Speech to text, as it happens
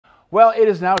Well, it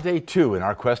is now day 2 in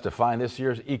our quest to find this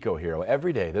year's eco-hero.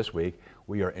 Every day this week,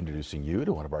 we are introducing you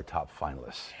to one of our top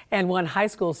finalists. And one high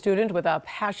school student with a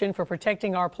passion for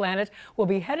protecting our planet will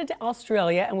be headed to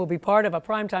Australia and will be part of a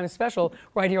primetime special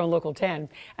right here on Local 10.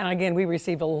 And again, we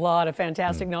received a lot of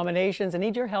fantastic nominations and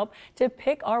need your help to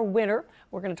pick our winner.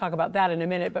 We're going to talk about that in a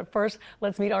minute, but first,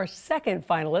 let's meet our second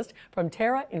finalist from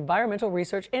Terra Environmental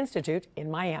Research Institute in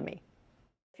Miami.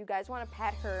 If you guys want to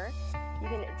pet her, you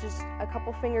can just a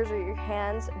couple fingers or your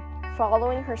hands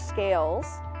following her scales.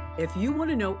 If you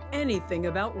want to know anything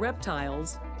about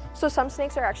reptiles, so some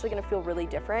snakes are actually going to feel really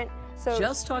different. So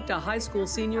just talk to high school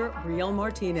senior Brielle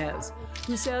Martinez,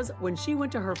 who says when she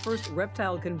went to her first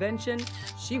reptile convention,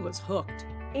 she was hooked.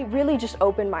 It really just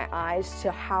opened my eyes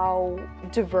to how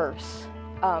diverse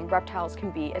reptiles can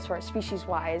be as far as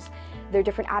species-wise, their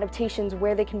different adaptations,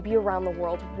 where they can be around the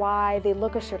world, why they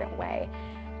look a certain way.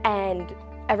 And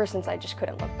ever since, I just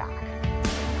couldn't look back.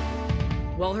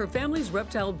 While her family's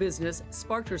reptile business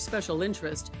sparked her special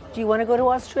interest, do you want to go to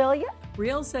Australia?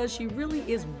 Brielle says she really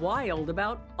is wild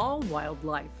about all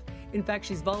wildlife. In fact,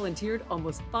 she's volunteered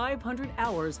almost 500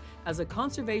 hours as a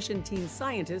conservation teen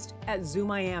scientist at Zoo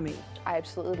Miami. I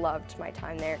absolutely loved my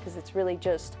time there because it's really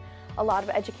just a lot of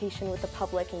education with the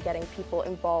public and getting people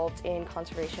involved in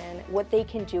conservation, what they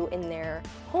can do in their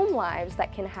home lives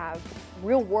that can have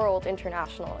real-world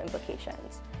international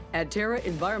implications. At Terra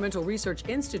Environmental Research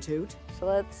Institute, so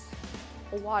that's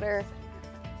water,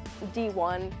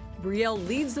 D1. Brielle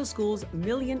leads the school's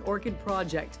Million Orchid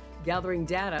Project, gathering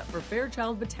data for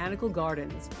Fairchild Botanical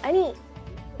Gardens. Any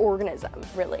organism,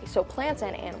 really, so plants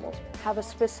and animals, have a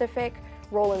specific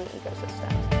role in the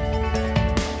ecosystem.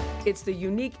 It's the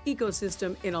unique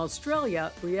ecosystem in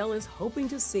Australia Brielle is hoping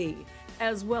to see,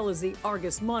 as well as the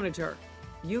Argus monitor.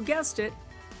 You guessed it,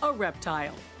 a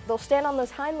reptile. They'll stand on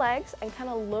those hind legs and kind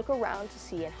of look around to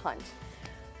see and hunt.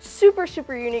 Super,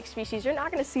 super unique species. You're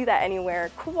not going to see that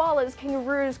anywhere. Koalas,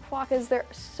 kangaroos, quokkas, they're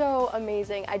so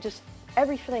amazing.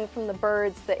 Everything from the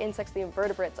birds, the insects, the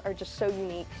invertebrates are just so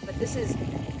unique. But this is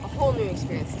a whole new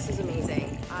experience. This is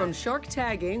amazing. From shark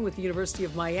tagging with the University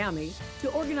of Miami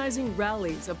to organizing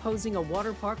rallies opposing a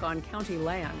water park on county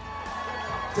land.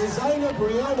 Designer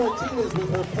Brielle Martinez with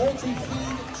her poultry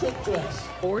feed trick dress.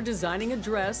 Or designing a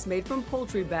dress made from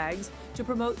poultry bags to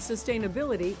promote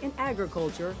sustainability in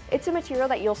agriculture. It's a material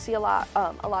that you'll see a lot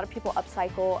of people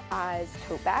upcycle as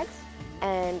tote bags.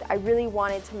 And I really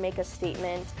wanted to make a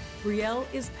statement. Brielle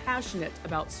is passionate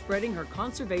about spreading her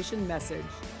conservation message.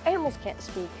 Animals can't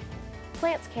speak.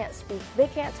 Plants can't speak. They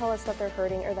can't tell us that they're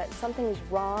hurting or that something is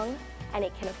wrong and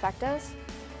it can affect us.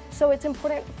 So it's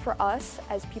important for us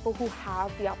as people who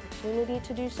have the opportunity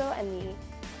to do so and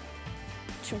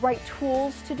the right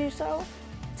tools to do so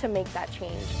to make that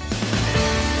change.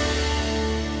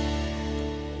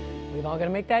 We've all got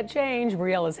to make that change.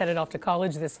 Brielle is headed off to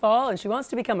college this fall, and she wants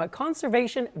to become a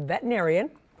conservation veterinarian.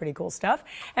 Pretty cool stuff.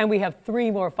 And we have 3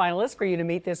 more finalists for you to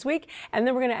meet this week. And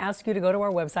then we're going to ask you to go to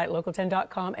our website,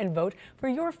 local10.com, and vote for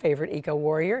your favorite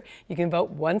eco-warrior. You can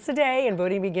vote once a day, and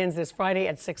voting begins this Friday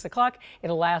at 6 o'clock.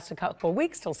 It'll last a couple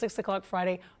weeks till 6 o'clock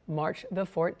Friday, March the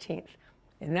 14th.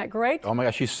 Isn't that great? Oh my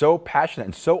gosh, she's so passionate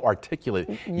and so articulate.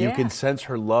 Yeah. You can sense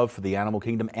her love for the animal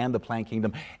kingdom and the plant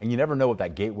kingdom, and you never know what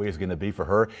that gateway is going to be for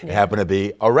her. Yeah. It happened to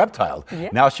be a reptile. Yeah.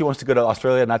 Now she wants to go to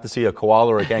Australia not to see a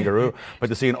koala or a kangaroo, but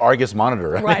to see an Argus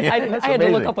monitor. Right, I had to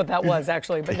look up what that was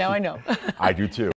actually, but now I know. I do too.